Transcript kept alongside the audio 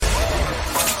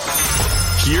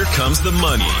Here comes the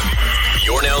money.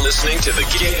 You're now listening to the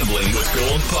Gambling with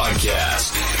Gold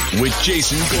podcast with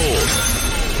Jason Gold.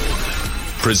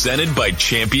 Presented by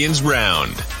Champions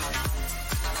Round.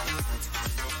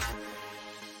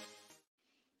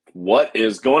 What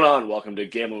is going on? Welcome to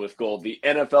Gambling with Gold, the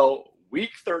NFL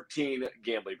Week 13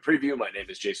 gambling preview. My name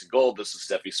is Jason Gold. This is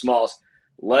Steffi Smalls.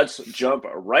 Let's jump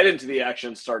right into the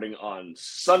action starting on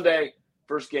Sunday.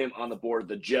 First game on the board,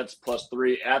 the Jets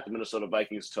 +3 at the Minnesota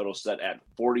Vikings, total set at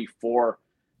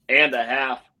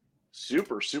 44.5.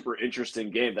 Super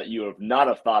interesting game that you have not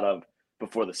have thought of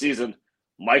before the season.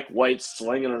 Mike White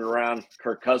slinging it around.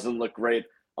 Kirk Cousins looked great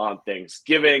on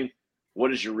Thanksgiving.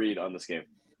 What is your read on this game?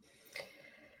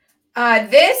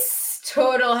 This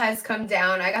total has come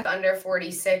down. I got the under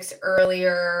 46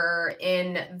 earlier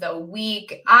in the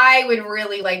week. I would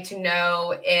really like to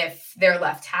know if their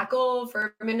left tackle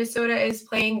for Minnesota is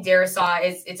playing. Darrisaw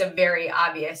it's a very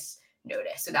obvious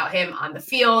notice without him on the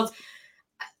field.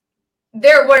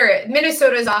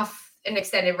 Minnesota's off an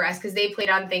extended rest because they played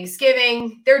on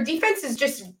Thanksgiving. Their defense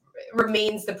just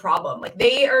remains the problem. Like,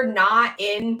 they are not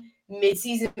in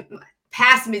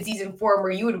past midseason form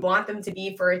where you would want them to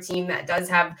be for a team that does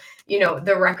have,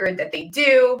 the record that they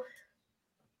do.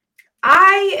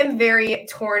 I am very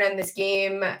torn on this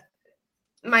game.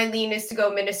 My lean is to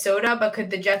go Minnesota, but could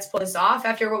the Jets pull this off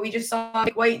after what we just saw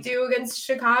Mike White do against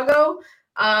Chicago?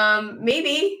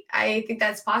 Maybe. I think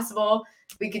that's possible.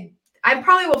 I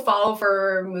probably will follow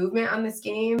for movement on this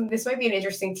game. This might be an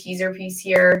interesting teaser piece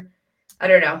here. I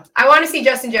don't know. I want to see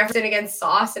Justin Jefferson against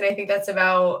Sauce, and I think that's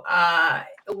about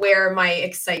where my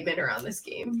excitement around this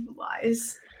game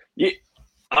lies. Yeah,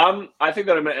 I think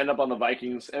that I'm going to end up on the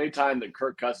Vikings. Anytime that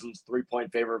Kirk Cousins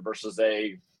 3-point favorite versus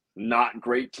a not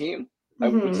great team, I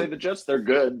would say the Jets, they're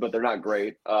good, but they're not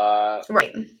great.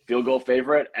 Right. Field goal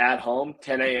favorite at home,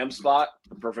 10 a.m. spot,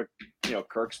 the perfect,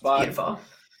 Kirk spot. Beautiful.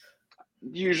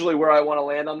 Usually where I want to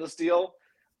land on this deal.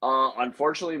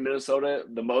 Unfortunately, Minnesota,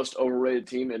 the most overrated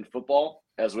team in football,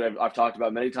 as I've talked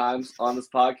about many times on this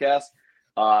podcast.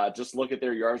 Just look at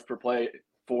their yards per play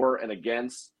for and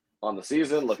against on the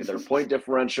season. Look at their point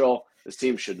differential. This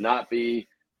team should not be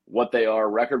what they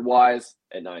are record-wise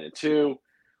at 9-2.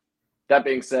 That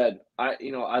being said, I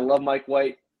love Mike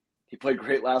White. He played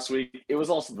great last week. It was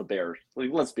also the Bears.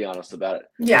 Let's be honest about it.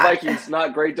 Yeah. The Vikings,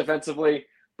 not great defensively,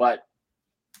 but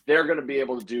they're going to be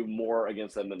able to do more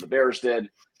against them than the Bears did.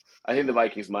 I think the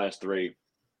Vikings -3,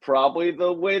 probably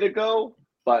the way to go,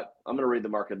 but I'm going to read the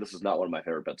market. This is not one of my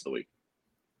favorite bets of the week.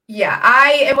 Yeah,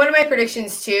 and one of my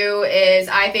predictions too is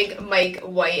I think Mike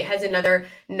White has another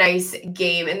nice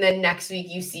game, and then next week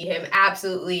you see him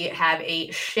absolutely have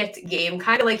a shit game,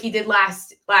 kind of like he did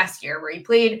last year, where he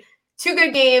played 2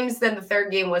 good games, then the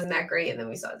third game wasn't that great, and then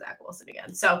we saw Zach Wilson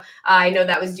again. So I know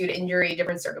that was due to injury,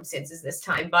 different circumstances this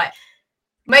time, but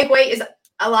Mike White is,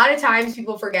 a lot of times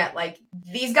people forget,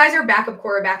 these guys are backup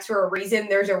quarterbacks for a reason.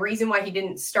 There's a reason why he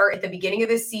didn't start at the beginning of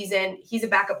this season. He's a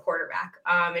backup quarterback.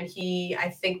 And he, I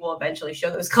think, will eventually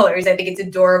show those colors. I think it's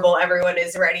adorable. Everyone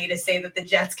is ready to say that the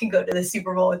Jets can go to the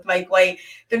Super Bowl with Mike White.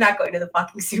 They're not going to the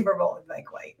fucking Super Bowl with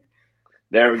Mike White.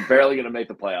 They're barely going to make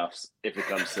the playoffs if it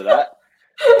comes to that.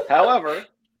 However,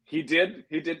 he did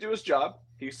do his job.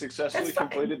 He successfully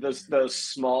completed the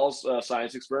Smalls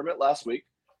science experiment last week.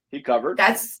 He covered.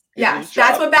 That's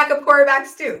what backup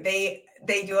quarterbacks do. They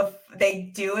do what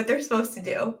they're supposed to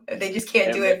do. They just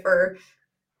can't do it for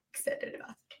extended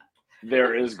enough time.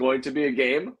 There is going to be a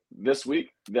game this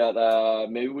week that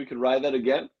maybe we could ride that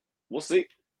again. We'll see.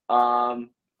 I'm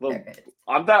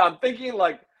thinking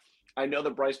I know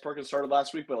that Bryce Perkins started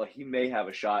last week, but he may have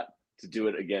a shot to do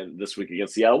it again this week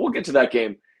against Seattle. We'll get to that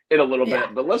game in a little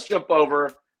bit, but let's jump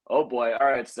over. Oh boy! All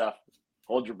right, Steph,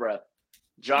 hold your breath.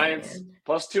 Giants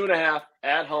 +2.5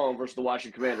 at home versus the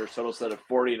Washington Commanders. Total set at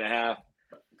 40.5.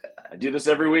 I do this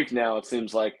every week now. It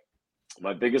seems like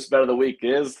my biggest bet of the week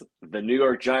is the New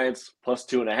York Giants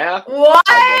 +2.5. What?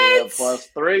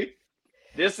 +3.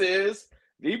 This is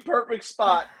the perfect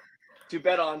spot to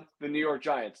bet on the New York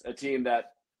Giants, a team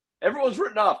that everyone's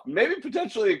written off, maybe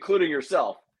potentially including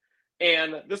yourself.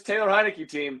 And this Taylor Heinicke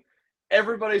team,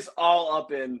 everybody's all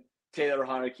up in Taylor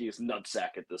Heinicke's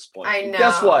nutsack at this point. I know.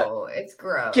 Guess what? It's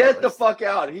gross. Get the fuck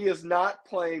out. He is not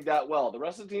playing that well. The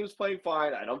rest of the team is playing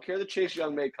fine. I don't care that Chase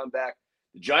Young may come back.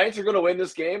 The Giants are going to win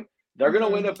this game. They're going to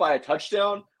win it by a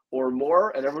touchdown or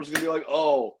more, and everyone's going to be like,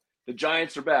 oh, the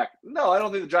Giants are back. No, I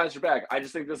don't think the Giants are back. I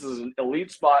just think this is an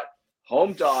elite spot,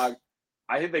 home dog.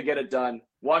 I think they get it done.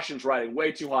 Washington's riding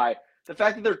way too high. The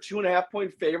fact that they're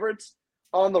 2.5-point favorites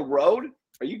on the road,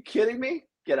 are you kidding me?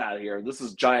 Get out of here. This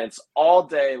is Giants all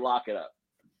day. Lock it up.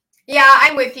 Yeah,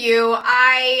 I'm with you.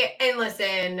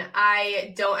 Listen,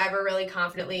 I don't ever really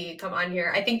confidently come on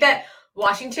here. I think that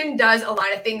Washington does a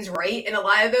lot of things right, and a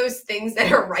lot of those things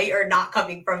that are right are not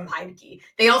coming from Heineke.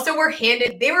 They also were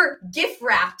gift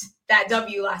wrapped that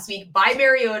W last week by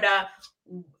Mariota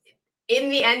in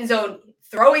the end zone,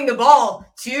 throwing the ball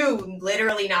to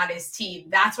literally not his team.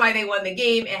 That's why they won the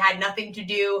game. It had nothing to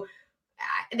do.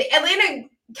 Atlanta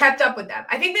kept up with them.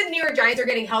 I think the New York Giants are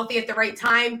getting healthy at the right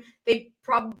time. They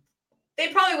probably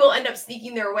will end up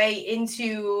sneaking their way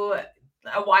into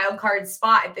a wild card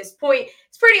spot at this point.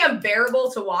 It's pretty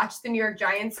unbearable to watch the New York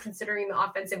Giants considering the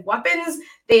offensive weapons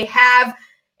they have.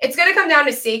 It's going to come down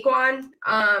to Saquon.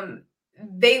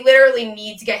 They literally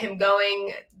need to get him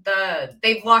going.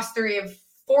 They've lost 3 of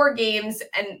 4 games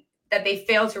and that they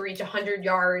failed to reach 100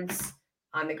 yards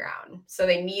on the ground. So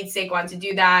they need Saquon to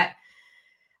do that.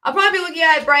 I'll probably be looking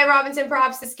at Brian Robinson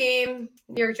perhaps this game.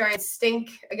 New York Giants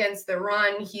stink against the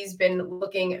run. He's been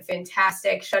looking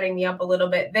fantastic, shutting me up a little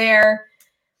bit there.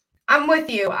 I'm with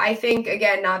you. I think,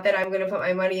 again, not that I'm going to put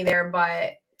my money there,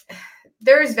 but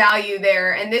there's value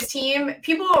there. And this team,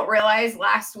 people don't realize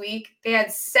last week they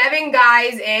had 7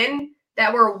 guys in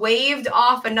that were waived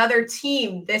off another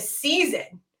team this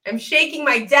season. I'm shaking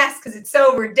my desk because it's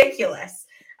so ridiculous.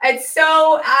 It's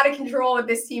so out of control what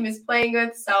this team is playing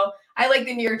with. So I like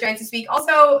the New York Giants this week.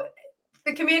 Also,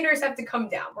 the Commanders have to come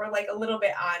down. We're like a little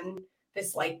bit on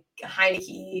this like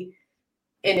Heineke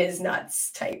in his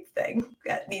nuts type thing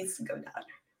that needs to go down.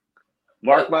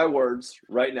 Mark my words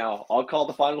right now. I'll call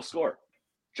the final score.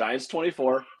 Giants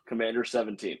 24, Commanders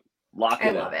 17. Lock it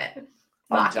in. I love it.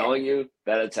 I'm telling you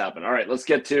that it's happened. All right, let's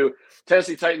get to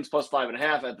Tennessee Titans plus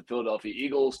 5.5 at the Philadelphia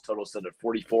Eagles. Total set at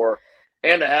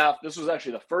 44.5. This was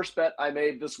actually the first bet I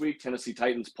made this week. Tennessee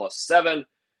Titans plus 7.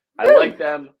 I like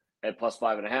them at plus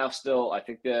 5.5 still. I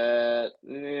think that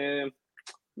maybe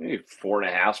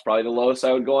 4.5 is probably the lowest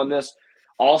I would go on this.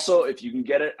 Also, if you can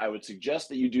get it, I would suggest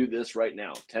that you do this right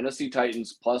now. Tennessee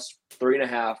Titans plus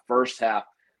 3.5 first half.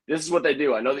 This is what they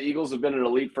do. I know the Eagles have been an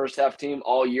elite first half team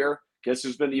all year. Guess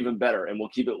who's been even better? And we'll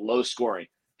keep it low scoring.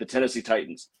 The Tennessee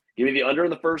Titans. Give me the under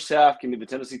in the first half. Give me the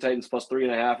Tennessee Titans plus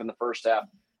 3.5 in the first half.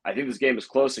 I think this game is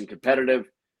close and competitive.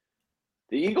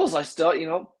 The Eagles,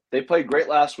 they played great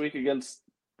last week against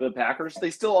the Packers.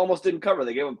 They still almost didn't cover.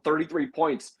 They gave them 33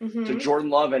 points to Jordan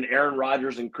Love and Aaron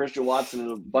Rodgers and Christian Watson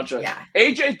and a bunch of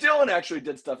A.J. Dillon actually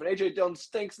did stuff, and A.J. Dillon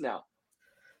stinks now.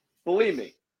 Believe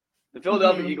me, the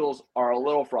Philadelphia Eagles are a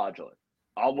little fraudulent.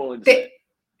 I'm willing to say.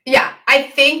 Yeah, I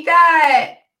think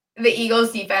that the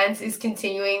Eagles defense is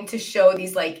continuing to show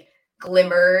these like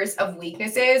glimmers of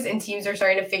weaknesses, and teams are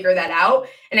starting to figure that out.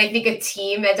 And I think a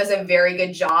team that does a very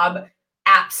good job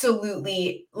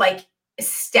absolutely like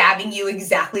stabbing you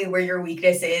exactly where your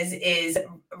weakness is a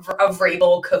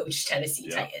Vrabel coach Tennessee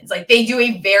Titans. Like they do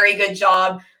a very good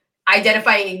job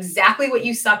identifying exactly what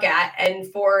you suck at.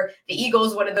 And for the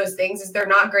Eagles, one of those things is they're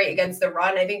not great against the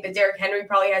run. I think that Derrick Henry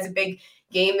probably has a big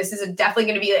game. This is definitely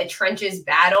going to be a trenches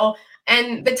battle.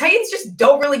 And the Titans just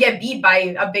don't really get beat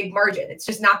by a big margin. It's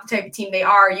just not the type of team they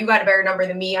are. You got a better number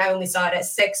than me. I only saw it at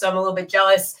 6, so I'm a little bit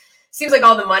jealous. Seems like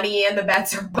all the money and the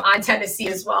bets are on Tennessee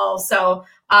as well. So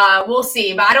we'll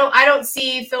see. But I don't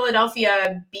see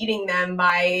Philadelphia beating them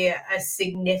by a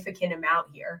significant amount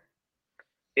here.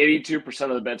 82%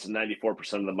 of the bets and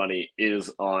 94% of the money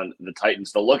is on the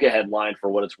Titans. The look-ahead line for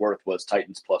what it's worth was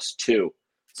Titans plus 2.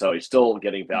 So he's still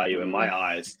getting value in my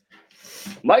eyes.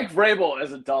 Mike Vrabel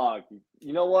as a dog.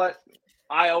 You know what?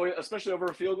 I always, especially over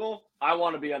a field goal, I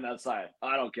want to be on that side.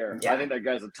 I don't care. Yeah. I think that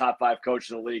guy's a top 5 coach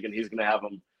in the league, and he's going to have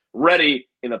them ready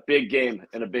in a big game,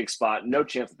 in a big spot. No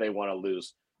chance that they want to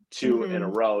lose 2 in a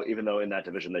row, even though in that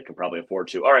division they can probably afford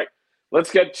to. All right,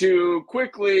 let's get to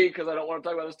quickly, because I don't want to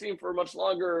talk about this team for much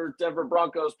longer. Denver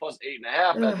Broncos plus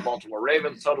 8.5 at the Baltimore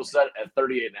Ravens. Total set at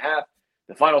 38.5.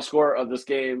 The final score of this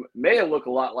game may look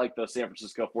a lot like the San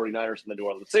Francisco 49ers and the New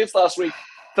Orleans Saints last week.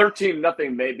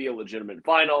 13-0 may be a legitimate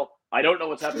final. I don't know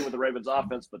what's happening with the Ravens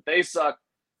offense, but they suck.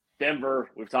 Denver,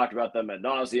 we've talked about them ad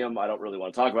nauseum. I don't really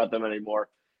want to talk about them anymore.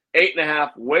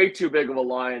 8.5, way too big of a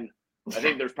line. I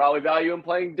think there's probably value in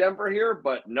playing Denver here,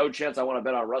 but no chance I want to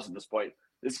bet on Russ at this point.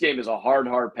 This game is a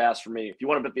hard pass for me. If you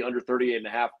want to bet the under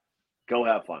 38.5, go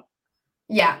have fun.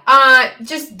 Yeah,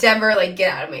 just Denver, like,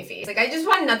 get out of my face. Like, I just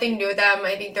want nothing to do with them.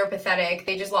 I think they're pathetic.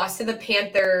 They just lost to the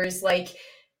Panthers. Like,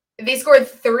 they scored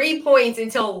 3 points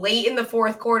until late in the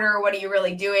fourth quarter. What are you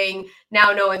really doing?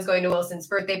 Now no one's going to Wilson's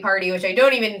birthday party, which I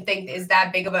don't even think is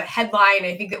that big of a headline.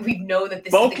 I think that we know that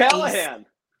this is the Callahan. Case.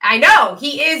 I know.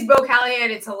 He is Bo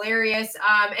Callahan. It's hilarious.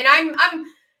 And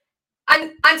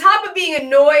On top of being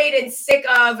annoyed and sick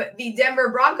of the Denver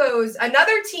Broncos,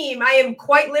 another team I am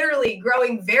quite literally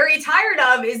growing very tired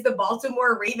of is the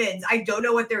Baltimore Ravens. I don't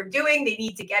know what they're doing. They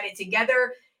need to get it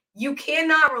together. You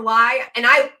cannot rely, and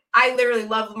I literally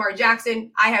love Lamar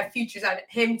Jackson. I have futures on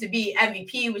him to be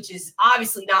MVP, which is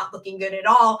obviously not looking good at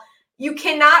all. You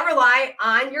cannot rely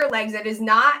on your legs. That is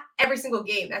not every single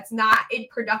game. That's not a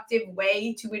productive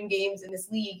way to win games in this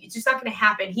league. It's just not going to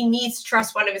happen. He needs to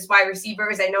trust one of his wide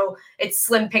receivers. I know it's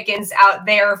slim pickings out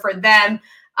there for them.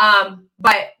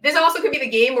 But this also could be the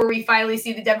game where we finally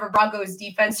see the Denver Broncos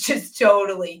defense just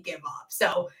totally give up.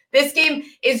 So this game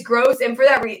is gross. And for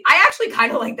that reason, I actually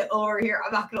kind of like the over here.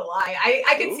 I'm not going to lie.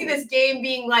 I can see this game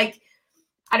being like,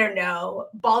 I don't know,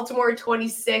 Baltimore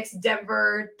 26,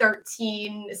 Denver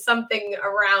 13, something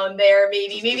around there.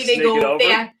 Maybe they go.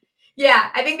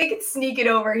 Yeah, I think they could sneak it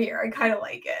over here. I kind of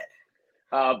like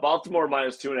it. Baltimore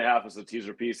minus 2.5 as a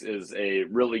teaser piece is a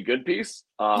really good piece.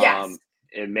 Yes.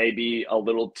 It may be a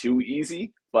little too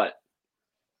easy, but,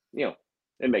 it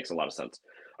makes a lot of sense.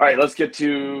 All right, let's get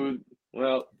to,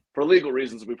 for legal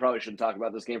reasons, we probably shouldn't talk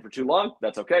about this game for too long.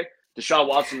 That's okay. Deshaun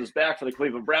Watson is back for the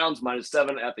Cleveland Browns,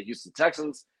 -7 at the Houston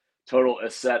Texans. Total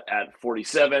is set at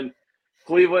 47.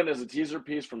 Cleveland is a teaser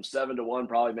piece from 7-1,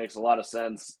 probably makes a lot of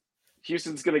sense.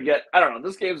 Houston's going to get, I don't know,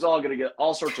 this game's all going to get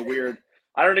all sorts of weird.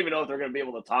 I don't even know if they're going to be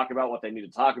able to talk about what they need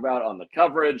to talk about on the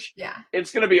coverage. Yeah.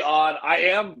 It's going to be odd. I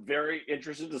am very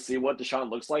interested to see what Deshaun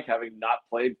looks like, having not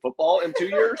played football in 2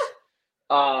 years.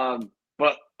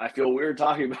 But I feel weird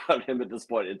talking about him at this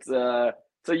point. It's a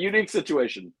unique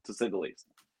situation, to say the least.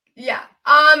 Yeah.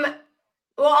 Well,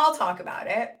 I'll talk about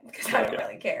it because I don't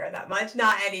really care that much.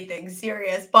 Not anything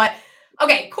serious. But,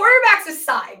 okay, quarterbacks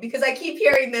aside, because I keep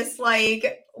hearing this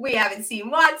like, we haven't seen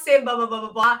Watson, blah, blah, blah,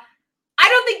 blah, blah. I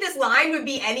don't think this line would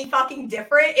be any fucking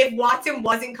different if Watson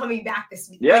wasn't coming back this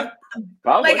week. Yeah,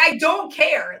 probably. Like, I don't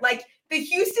care. Like, the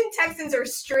Houston Texans are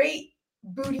straight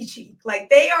booty cheek. Like,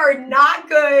 they are not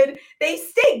good. They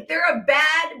stink. They're a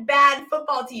bad, bad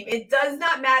football team. It does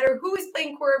not matter who is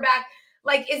playing quarterback.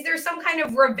 Like, is there some kind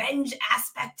of revenge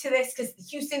aspect to this? Because the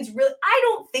Houston's really, I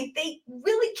don't think they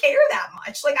really care that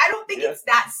much. Like, I don't think it's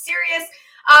that serious.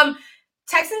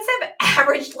 Texans have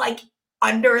averaged, like,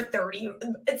 under 30.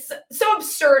 It's so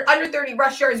absurd. Under 30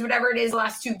 rush yards, whatever it is, the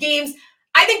last 2 games.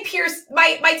 I think Pierce,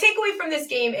 my takeaway from this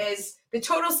game is the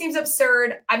total seems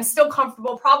absurd. I'm still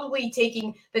comfortable probably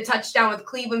taking the touchdown with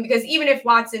Cleveland because even if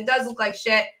Watson does look like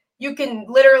shit, you can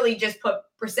literally just put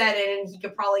Brissett in and he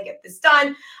could probably get this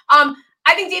done.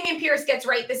 I think Dameon Pierce gets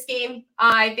right this game.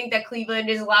 I think that Cleveland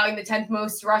is allowing the 10th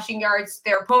most rushing yards to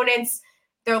their opponents.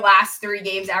 Their last 3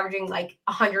 games averaging like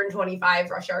 125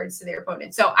 rush yards to their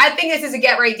opponents. So I think this is a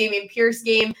get-right Dameon Pierce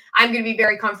game. I'm going to be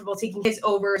very comfortable taking his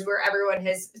overs where everyone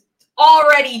has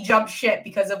already jumped ship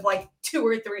because of like 2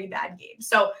 or 3 bad games.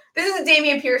 So this is a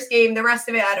Dameon Pierce game. The rest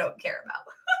of it I don't care about.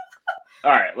 All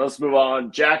right, let's move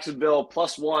on. Jacksonville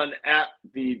 +1 at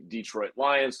the Detroit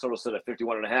Lions. Total set at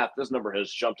 51.5. This number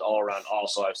has jumped all around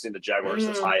also. I've seen the Jaguars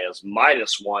as high as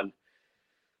 -1.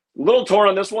 A little torn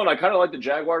on this one. I kind of like the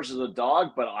Jaguars as a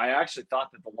dog, but I actually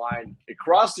thought that the line, it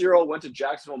crossed 0, went to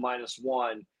Jacksonville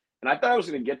 -1, and I thought I was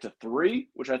going to get to 3,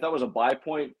 which I thought was a buy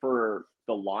point for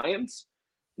the Lions.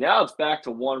 Now it's back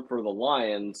to 1 for the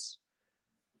Lions.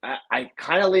 I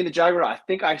kind of lean the Jaguars. I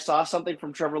think I saw something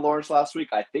from Trevor Lawrence last week.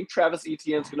 I think Travis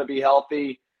Etienne's going to be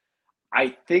healthy. I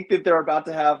think that they're about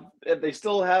to have – they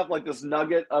still have like this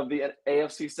nugget of the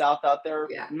AFC South out there.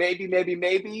 Yeah.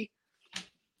 Maybe.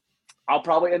 I'll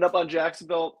probably end up on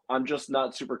Jacksonville. I'm just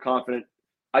not super confident.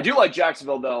 I do like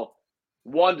Jacksonville, though.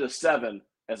 1-7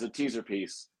 as a teaser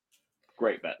piece.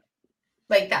 Great bet.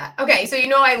 Like that. Okay, so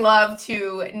I love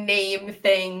to name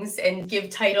things and give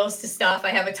titles to stuff. I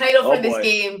have a title for this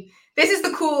game. This is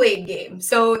the Kool-Aid game.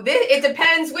 So it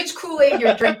depends which Kool-Aid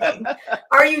you're drinking.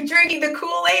 Are you drinking the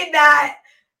Kool-Aid that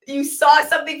you saw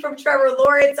something from Trevor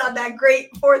Lawrence on that great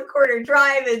 4th quarter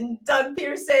drive and Doug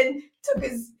Peterson took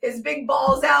his big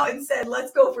balls out and said,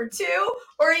 let's go for 2?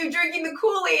 Or are you drinking the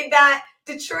Kool-Aid that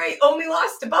Detroit only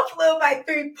lost to Buffalo by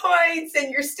 3 points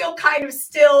and you're still kind of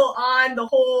still on the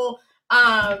whole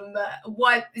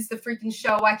what is the freaking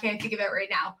show? I can't think of it right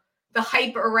now. The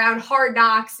hype around Hard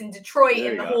Knocks in Detroit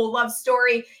and the whole love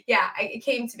story. Yeah, it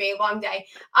came to me, a long day.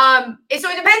 So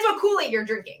it depends what Kool-Aid you're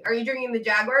drinking. Are you drinking the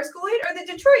Jaguars Kool-Aid or the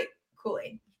Detroit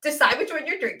Kool-Aid? Decide which one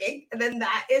you're drinking, and then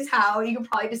that is how you can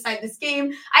probably decide this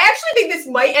game. I actually think this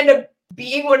might end up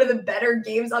being one of the better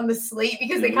games on the slate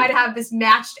because they kind of have this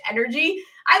matched energy.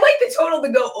 I like the total to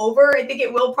go over. I think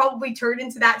it will probably turn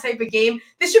into that type of game.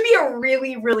 This should be a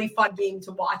really, really fun game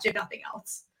to watch, if nothing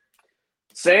else.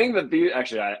 saying that these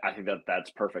actually, I think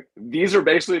that's perfect. These are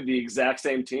basically the exact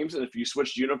same teams, and if you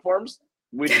switched uniforms,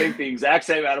 we think the exact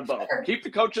same out of both. Keep the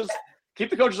coaches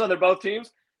on their both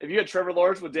teams. If you had Trevor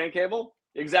Lawrence with Dan Campbell,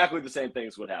 exactly the same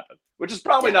things would happen, which is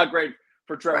probably not great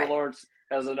for Trevor Lawrence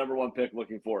as a number one pick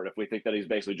looking forward if we think that he's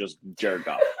basically just Jared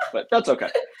Goff. But that's okay.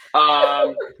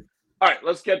 All right,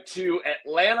 let's get to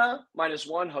Atlanta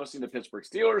 -1 hosting the Pittsburgh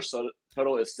Steelers. So the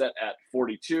total is set at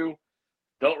 42.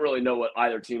 Don't really know what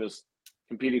either team is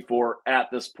competing for at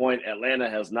this point. Atlanta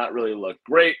has not really looked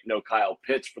great. No Kyle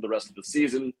Pitts for the rest of the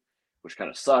season, which kind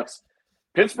of sucks.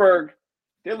 Pittsburgh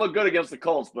didn't look good against the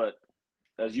Colts, but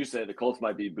as you say, the Colts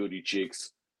might be booty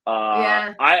cheeks.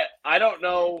 I don't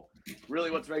know really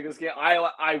what to make of this game.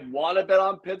 I want to bet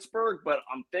on Pittsburgh, but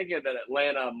I'm thinking that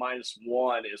Atlanta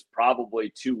 -1 is probably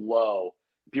too low.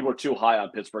 People are too high on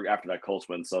Pittsburgh after that Colts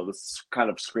win, so this kind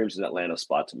of screams an Atlanta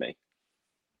spot to me.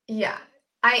 Yeah,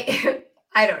 I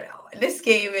don't know. This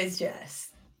game is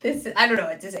just this. I don't know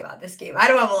what to say about this game. I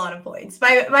don't have a lot of points.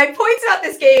 My points about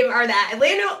this game are that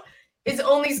Atlanta is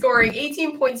only scoring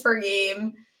 18 points per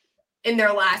game in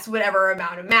their last whatever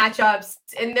amount of matchups.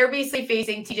 And they're basically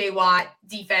facing TJ Watt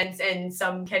defense and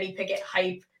some Kenny Pickett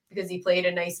hype because he played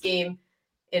a nice game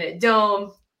in a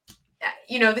dome.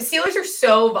 You know, the Steelers are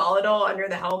so volatile under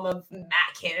the helm of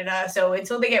Matt Canada. So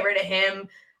until they get rid of him,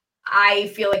 I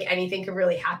feel like anything could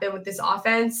really happen with this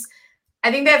offense. I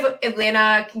think that if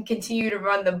Atlanta can continue to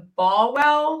run the ball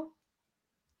well,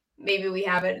 maybe we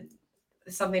have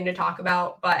something to talk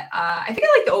about. But I think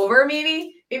I like the over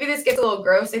maybe. Maybe this gets a little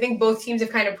gross. I think both teams have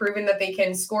kind of proven that they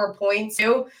can score points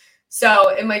too. So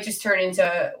it might just turn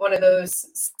into one of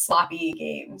those sloppy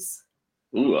games.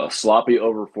 Ooh, a sloppy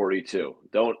over 42.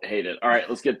 Don't hate it. All right,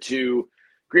 let's get to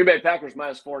Green Bay Packers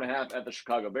 -4.5 at the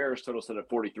Chicago Bears. Total set at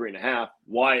 43.5.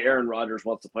 Why Aaron Rodgers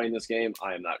wants to play in this game,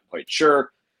 I am not quite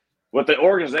sure. What the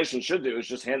organization should do is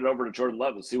just hand it over to Jordan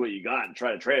Love and see what you got and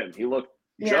try to trade him. He looked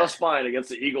just fine against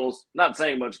the Eagles. Not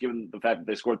saying much given the fact that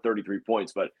they scored 33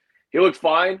 points, but he looked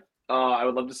fine. I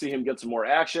would love to see him get some more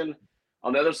action.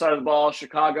 On the other side of the ball,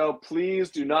 Chicago, please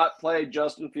do not play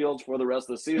Justin Fields for the rest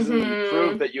of the season. You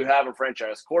prove that you have a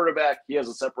franchise quarterback. He has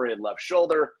a separated left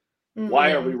shoulder.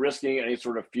 Why are we risking any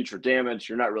sort of future damage?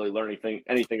 You're not really learning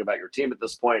anything about your team at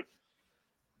this point.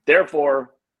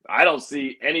 Therefore, I don't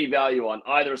see any value on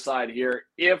either side here.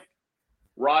 If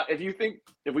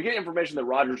we get information that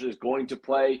Rodgers is going to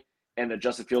play and that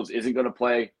Justin Fields isn't going to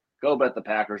play, go bet the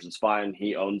Packers. It's fine.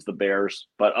 He owns the Bears.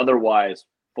 But otherwise,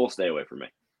 full stay away from me.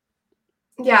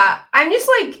 Yeah, I'm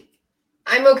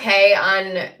okay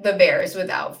on the Bears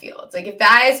without Fields. Like, if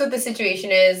that is what the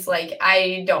situation is, like,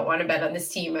 I don't want to bet on this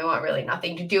team. I want really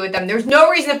nothing to do with them. There's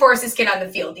no reason to force this kid on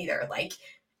the field either. Like,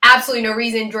 absolutely no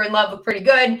reason. Jordan Love looked pretty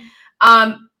good.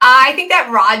 I think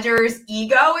that Rodgers'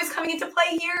 ego is coming into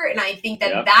play here, and I think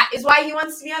that that is why he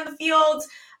wants to be on the field.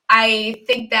 I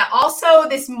think that also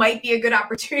this might be a good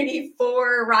opportunity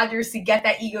for Rodgers to get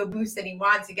that ego boost that he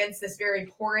wants against this very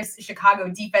porous Chicago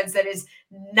defense that is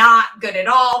not good at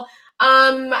all.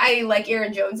 I like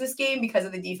Aaron Jones this game because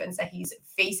of the defense that he's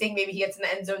facing. Maybe he gets in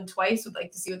the end zone twice. Would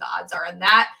like to see what the odds are on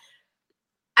that.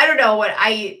 I don't know what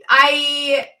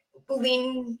I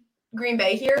lean Green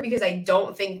Bay here because I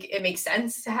don't think it makes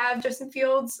sense to have Justin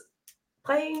Fields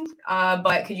playing.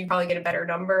 But could you probably get a better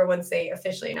number once they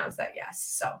officially announce that? Yes.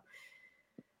 So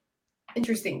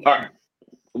interesting game. All right.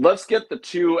 Let's get the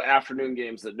two afternoon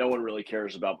games that no one really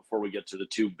cares about before we get to the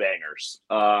two bangers.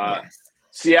 Yes.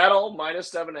 Seattle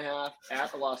 -7.5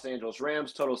 at the Los Angeles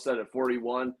Rams. Total set at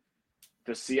 41.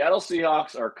 The Seattle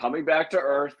Seahawks are coming back to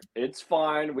earth. It's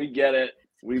fine. We get it.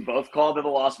 We both called that the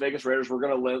Las Vegas Raiders were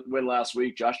going to win last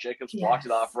week. Josh Jacobs walked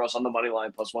it off for us on the money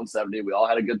line +170. We all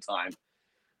had a good time.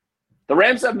 The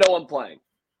Rams have no one playing.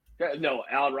 No,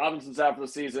 Allen Robinson's out for the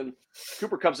season.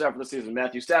 Cooper Kupp's out for the season.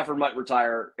 Matthew Stafford might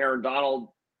retire. Aaron Donald.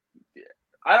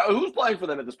 Who's playing for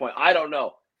them at this point? I don't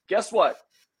know. Guess what?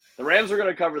 The Rams are going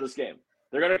to cover this game.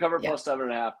 They're going to cover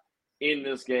 +7.5 in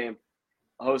this game,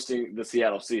 hosting the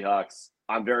Seattle Seahawks.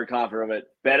 I'm very confident of it.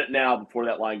 Bet it now before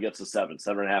that line gets to 7.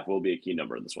 7.5 will be a key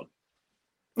number in this one.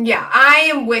 Yeah, I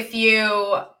am with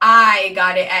you. I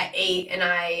got it at 8, and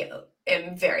I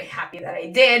am very happy that I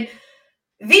did.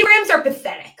 The Rams are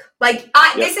pathetic. Like,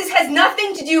 this has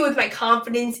nothing to do with my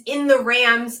confidence in the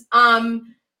Rams.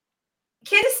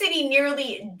 Kansas City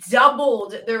nearly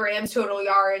doubled the Rams' total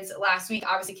yards last week.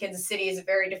 Obviously, Kansas City is a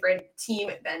very different team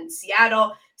than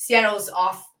Seattle. Seattle's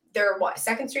off their,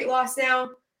 second straight loss now?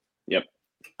 Yep.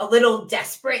 A little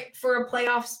desperate for a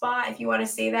playoff spot, if you want to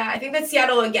say that. I think that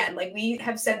Seattle, again, like we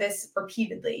have said this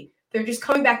repeatedly, they're just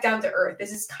coming back down to earth.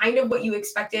 This is kind of what you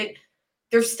expected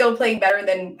they're still playing better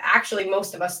than actually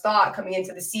most of us thought coming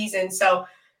into the season. So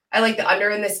I like the under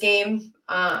in this game.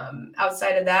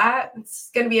 Outside of that,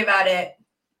 it's going to be about it.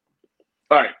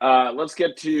 All right, let's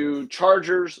get to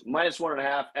Chargers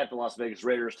 -1.5 at the Las Vegas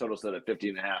Raiders. Total set at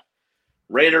 15.5.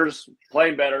 Raiders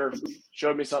playing better.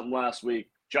 Showed me something last week.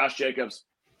 Josh Jacobs,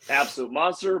 absolute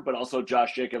monster, but also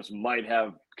Josh Jacobs might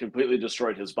have completely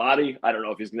destroyed his body. I don't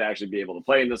know if he's going to actually be able to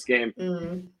play in this game.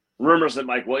 Mm-hmm. Rumors that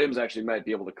Mike Williams actually might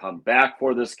be able to come back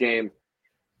for this game.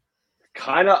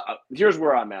 Here's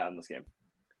where I'm at in this game.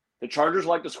 The Chargers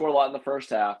like to score a lot in the first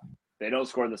half. They don't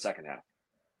score in the second half.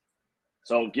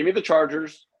 So give me the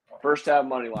Chargers first half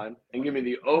money line and give me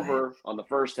the over on the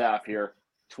first half here,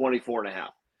 24.5.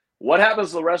 What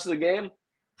happens the rest of the game?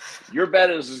 Your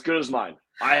bet is as good as mine.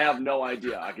 I have no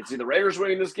idea. I can see the Raiders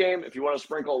winning this game. If you want to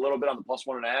sprinkle a little bit on the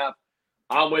 +1.5,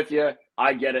 I'm with you.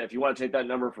 I get it. If you want to take that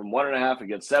number from 1.5 and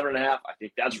get 7.5, I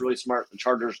think that's really smart. The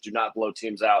Chargers do not blow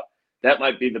teams out. That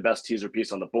might be the best teaser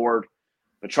piece on the board.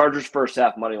 The Chargers first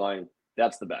half money line,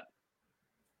 that's the bet.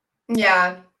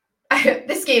 Yeah.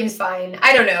 This game's fine.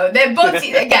 I don't know. They're both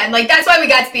again, like that's why we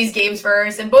got to these games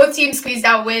first. And both teams squeezed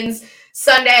out wins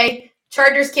Sunday.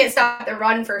 Chargers can't stop the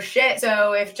run for shit.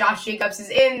 So if Josh Jacobs is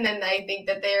in, then I think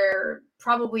that they're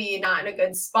probably not in a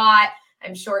good spot.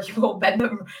 I'm sure he will bend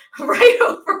them right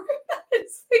over.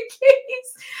 That's the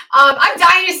case. I'm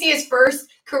dying to see his first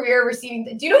career receiving.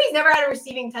 Do you know he's never had a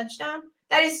receiving touchdown?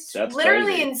 That's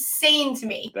literally crazy. Insane to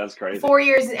me. That's crazy. 4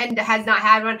 years and has not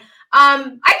had one. I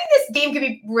think this game could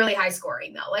be really high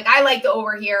scoring though. Like I like the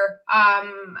over here.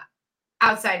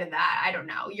 Outside of that, I don't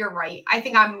know. You're right. I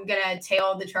think I'm gonna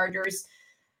tail the Chargers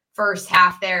first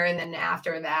half there, and then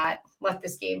after that, let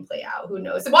this game play out. Who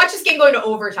knows? Watch this game go into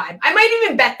overtime. I might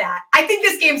even bet that. I think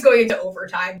this game's going into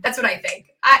overtime. That's what I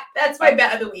think. That's my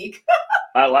bet of the week.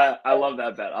 I love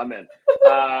that bet. I'm in.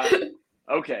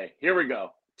 Okay, here we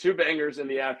go. 2 bangers in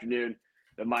the afternoon.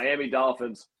 The Miami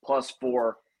Dolphins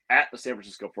 +4 at the San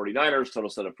Francisco 49ers. Total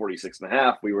set of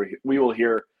 46.5. We will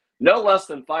hear no less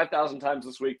than 5,000 times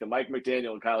this week that Mike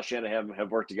McDaniel and Kyle Shanahan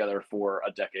have worked together for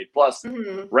a decade plus.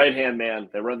 Mm-hmm. Right-hand man.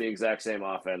 They run the exact same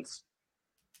offense.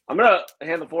 I'm going to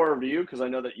hand the floor over to you because I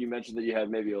know that you mentioned that you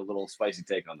had maybe a little spicy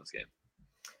take on this game.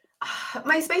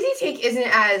 My spicy take isn't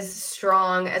as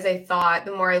strong as I thought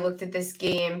the more I looked at this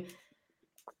game.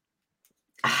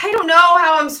 I don't know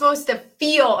how I'm supposed to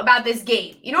feel about this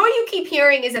game. You know what you keep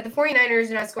hearing is that the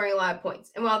 49ers are not scoring a lot of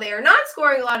points. And while they are not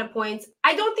scoring a lot of points,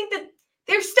 I don't think that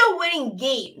they're still winning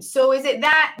games. So is it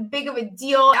that big of a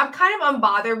deal? I'm kind of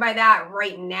unbothered by that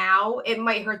right now. It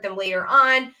might hurt them later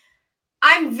on.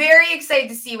 I'm very excited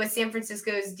to see what San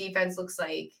Francisco's defense looks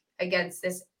like against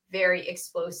this very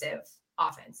explosive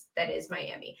offense that is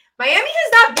Miami. Miami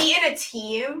has not beaten a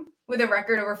team with a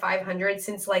record over 500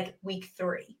 since like week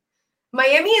 3.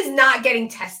 Miami is not getting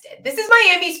tested. This is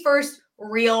Miami's first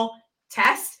real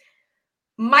test.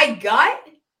 My gut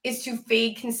is to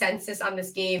fade consensus on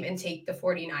this game and take the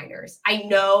 49ers. I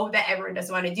know that everyone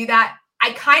doesn't want to do that.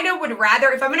 I kind of would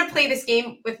rather, if I'm going to play this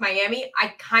game with Miami,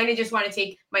 I kind of just want to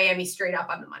take Miami straight up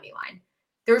on the money line.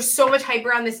 There's so much hype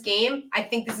around this game. I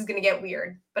think this is going to get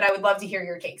weird, but I would love to hear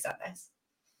your takes on this.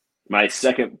 My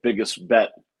second biggest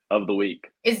bet of the week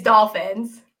is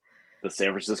Dolphins. The San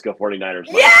Francisco 49ers.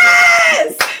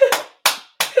 Yes!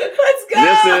 Let's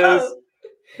go!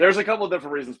 There's a couple of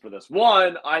different reasons for this.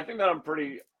 One, I think that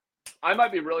I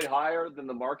might be really higher than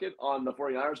the market on the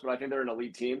 49ers, but I think they're an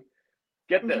elite team.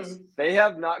 Get this. Mm-hmm. They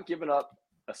have not given up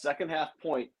a second half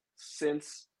point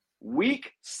since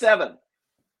week 7.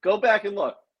 Go back and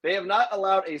look. They have not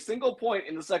allowed a single point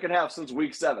in the second half since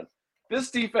week 7.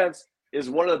 This defense is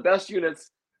one of the best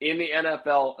units in the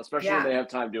NFL, especially when they have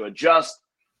time to adjust.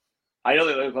 I know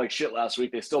they looked like shit last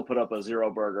week. They still put up a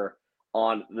 0 burger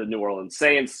on the New Orleans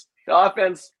Saints. The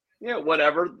offense,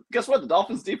 whatever. Guess what? The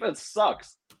Dolphins defense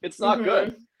sucks. It's not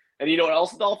good. And you know what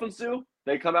else the Dolphins do?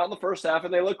 They come out in the first half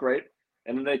and they look great.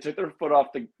 And then they took their foot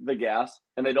off the gas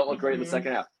and they don't look great in the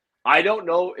second half. I don't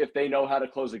know if they know how to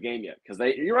close a game yet because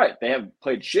you're right. They have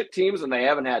played shit teams and they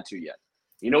haven't had to yet.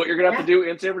 You know what you're going to have to do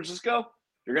in San Francisco?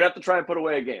 You're going to have to try and put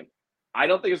away a game. I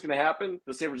don't think it's going to happen.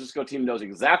 The San Francisco team knows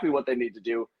exactly what they need to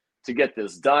do to get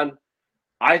this done.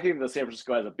 I think the San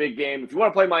Francisco has a big game. If you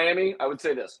want to play Miami, I would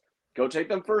say this. Go take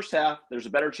them first half. There's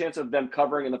a better chance of them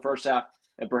covering in the first half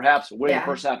and perhaps winning the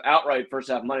first half outright, first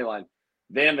half money line,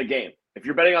 than the game. If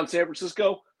you're betting on San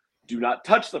Francisco, do not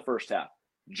touch the first half.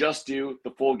 Just do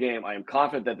the full game. I am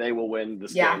confident that they will win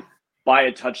this game by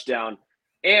a touchdown.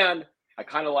 And I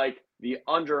kind of like the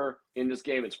under in this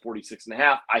game. It's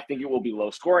 46.5. I think it will be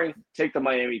low scoring. Take the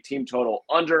Miami team total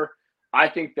under. I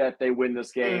think that they win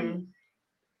this game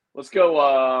Let's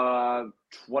go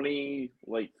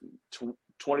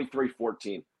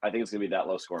 23-14. I think it's going to be that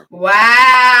low scoring. Wow.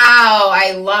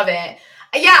 I love it.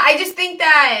 Yeah, I just think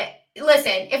that,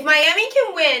 listen, if Miami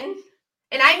can win,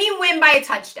 and I mean win by a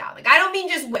touchdown. Like, I don't mean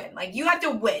just win. Like, you have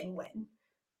to win.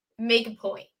 Make a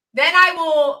point. Then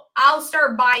I'll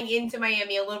start buying into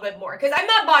Miami a little bit more because I'm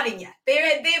not bought in yet. They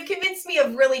have convinced me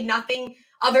of really nothing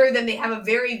other than they have a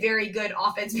very, very good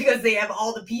offense because they have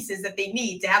all the pieces that they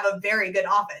need to have a very good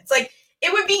offense. Like,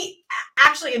 it would be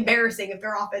actually embarrassing if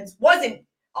their offense wasn't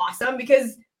awesome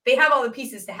because they have all the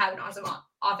pieces to have an awesome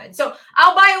offense. So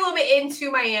I'll buy a little bit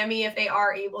into Miami if they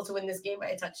are able to win this game by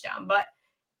a touchdown. But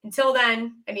until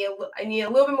then, I need a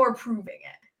little bit more proving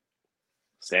it.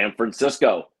 San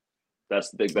Francisco. That's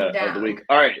the big bet of the week.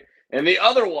 All right. And the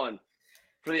other one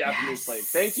for the afternoon slate.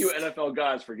 Thank you, NFL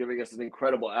guys, for giving us an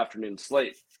incredible afternoon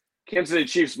slate. Kansas City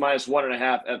Chiefs minus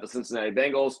 1.5 at the Cincinnati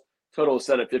Bengals. Total is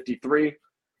set at 53.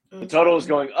 The total is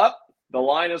going up. The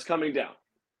line is coming down.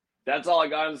 That's all I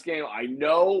got in this game. I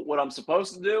know what I'm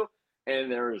supposed to do,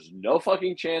 and there is no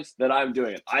fucking chance that I'm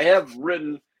doing it. I have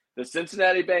ridden the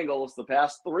Cincinnati Bengals the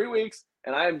past 3 weeks,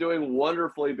 and I am doing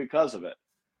wonderfully because of it.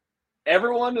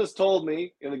 Everyone has told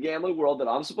me in the gambling world that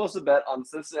I'm supposed to bet on the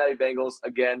Cincinnati Bengals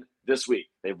again this week.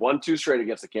 They've won 2 straight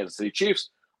against the Kansas City Chiefs.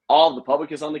 All of the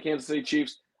public is on the Kansas City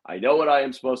Chiefs. I know what I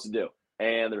am supposed to do,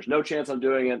 and there's no chance I'm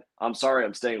doing it. I'm sorry.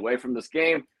 I'm staying away from this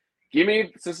game. Give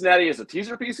me Cincinnati as a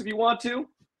teaser piece if you want to.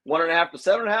 1.5 to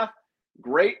 7.5.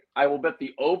 Great. I will bet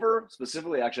the over.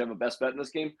 Specifically, actually, I have a best bet in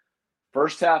this game.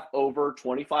 First half over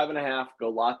 25.5. Go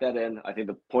lock that in. I think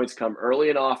the points come early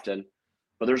and often.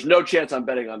 But there's no chance I'm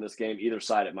betting on this game either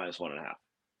side at minus 1.5. I'm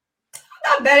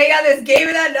not betting on this game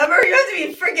at that number. You have to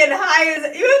be freaking high. You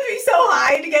have to be so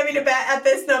high to get me to bet at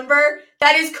this number.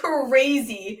 That is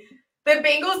crazy. The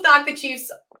Bengals knocked the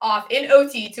Chiefs off in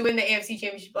OT to win the AFC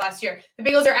Championship last year. The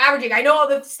Bengals are averaging, I know all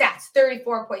the stats,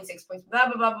 34.6 points, blah,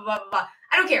 blah, blah, blah, blah, blah.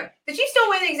 I don't care. The Chiefs don't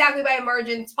win exactly by a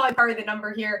margin. It's probably part of the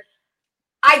number here.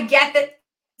 I get that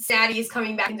Cincinnati is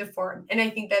coming back into form, and I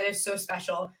think that is so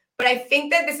special. But I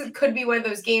think that this could be one of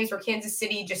those games where Kansas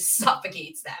City just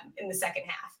suffocates them in the second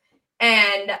half.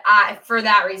 And for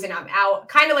that reason, I'm out.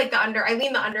 Kind of like the under. I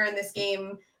lean the under in this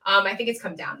game. I think it's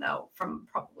come down, though, from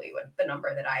probably what the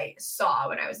number that I saw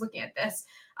when I was looking at this.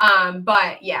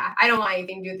 But, yeah, I don't want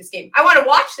anything to do with this game. I want to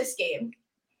watch this game.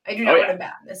 I do not want to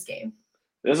bet on this game.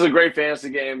 This is a great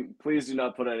fantasy game. Please do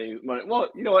not put any money.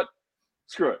 Well, you know what?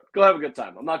 Screw it. Go have a good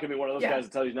time. I'm not going to be one of those guys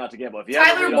that tells you not to gamble. If you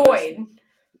Tyler Boyd.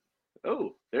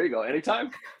 Oh, there you go. Anytime?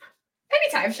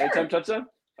 Anytime, sure. Anytime touchdown?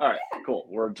 All right, cool.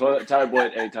 We're Tyler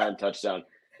Boyd, anytime touchdown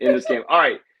in this game. All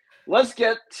right, let's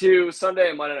get to Sunday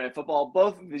and Monday Night Football.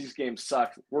 Both of these games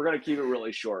suck. We're going to keep it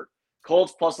really short.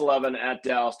 Colts plus 11 at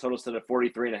Dallas. Total set at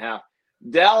 43.5.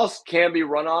 Dallas can be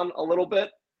run on a little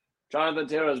bit. Jonathan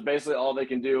Taylor is basically all they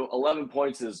can do. 11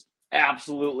 points is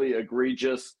absolutely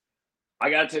egregious.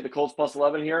 I got to take the Colts plus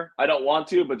 11 here. I don't want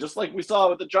to, but just like we saw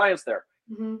with the Giants there.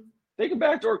 Mm-hmm. They can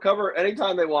backdoor cover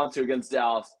anytime they want to against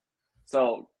Dallas.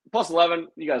 So, plus 11,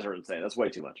 you guys are insane. That's way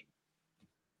too much.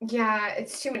 Yeah,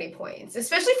 it's too many points.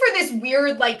 Especially for this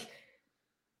weird, like,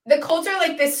 the Colts are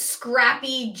like this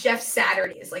scrappy Jeff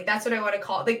Saturdays. Like, that's what I want to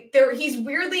call it. Like, he's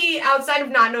weirdly, outside of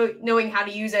not knowing how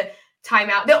to use a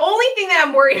timeout. The only thing that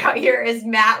I'm worried about here is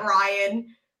Matt Ryan,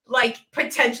 like,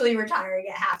 potentially retiring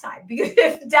at halftime. Because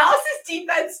if Dallas's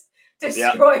defense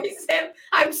destroys him,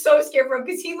 I'm so scared for him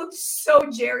because he looked so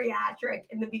geriatric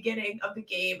in the beginning of the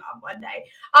game on Monday.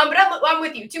 But I'm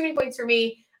with you. Too many points for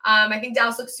me. I think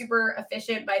Dallas looks super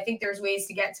efficient, but I think there's ways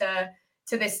to get to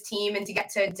this team and to get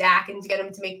to Dak and to get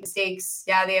him to make mistakes.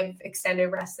 Yeah, they have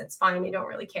extended rest. That's fine. They don't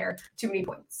really care. Too many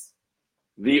points.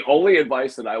 The only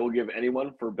advice that I will give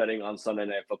anyone for betting on Sunday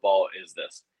Night Football is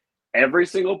this. Every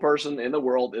single person in the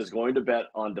world is going to bet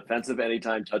on defensive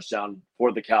anytime touchdown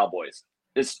for the Cowboys.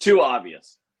 It's too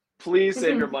obvious. Please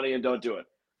save your money and don't do it.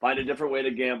 Find a different way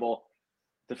to gamble.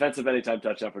 Defensive anytime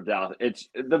touchdown for Dallas.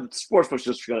 The sportsbook's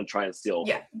just going to try and steal.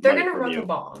 Yeah, they're going to run the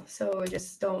ball, so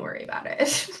just don't worry about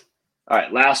it. All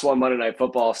right, last one, Monday Night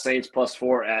Football. Saints plus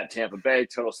 4 at Tampa Bay.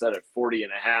 Total set at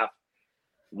 40.5.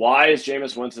 Why is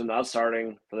Jameis Winston not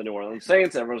starting for the New Orleans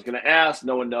Saints? Everyone's going to ask.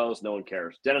 No one knows. No one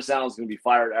cares. Dennis Allen's going to be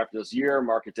fired after this year.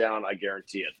 Mark it down. I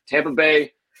guarantee it. Tampa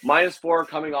Bay minus 4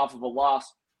 coming off of a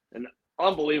loss. An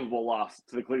unbelievable loss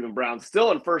to the Cleveland Browns.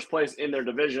 Still in first place in their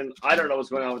division. I don't know what's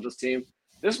going on with this team.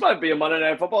 This might be a Monday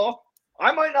Night Football.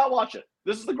 I might not watch it.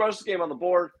 This is the grossest game on the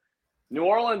board. New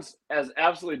Orleans has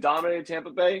absolutely dominated Tampa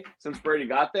Bay since Brady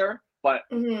got there. But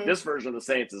this version of the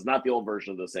Saints is not the old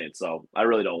version of the Saints. So I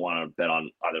really don't want to bet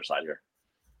on either side here.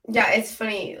 Yeah, it's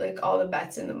funny. Like all the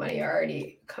bets and the money are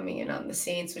already coming in on the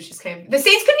Saints, which is kind of the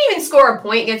Saints couldn't even score a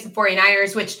point against the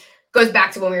 49ers, which goes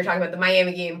back to when we were talking about the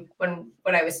Miami game when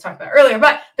what I was talking about earlier.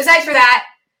 But besides for that,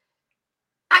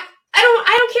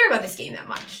 I don't care about this game that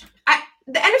much.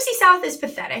 The NFC South is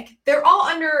pathetic. They're all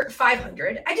under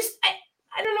 500. I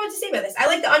don't know what to say about this. I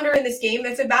like the under in this game.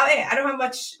 That's about it. I don't have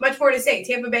much more to say.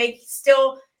 Tampa Bay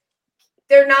still,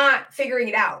 they're not figuring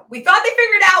it out. We thought they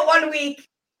figured it out 1 week.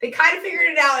 They kind of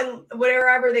figured it out in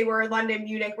wherever they were, London,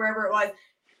 Munich, wherever it was.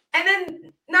 And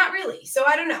then not really. So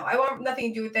I don't know. I want nothing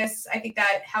to do with this. I think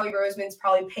that Howie Roseman's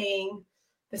probably paying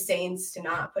the Saints to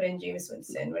not put in Jameis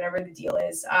Winston, whatever the deal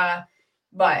is.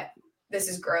 But this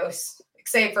is gross,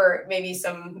 except for maybe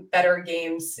some better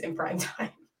games in prime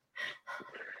time.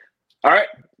 All right.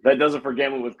 That does it for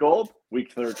Gambling with Gold,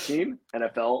 Week 13,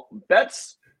 NFL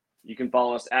bets. You can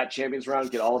follow us at Champions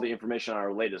Round, get all the information on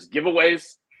our latest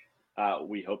giveaways.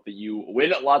 We hope that you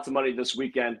win lots of money this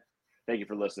weekend. Thank you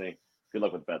for listening. Good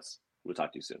luck with bets. We'll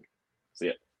talk to you soon. See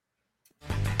ya.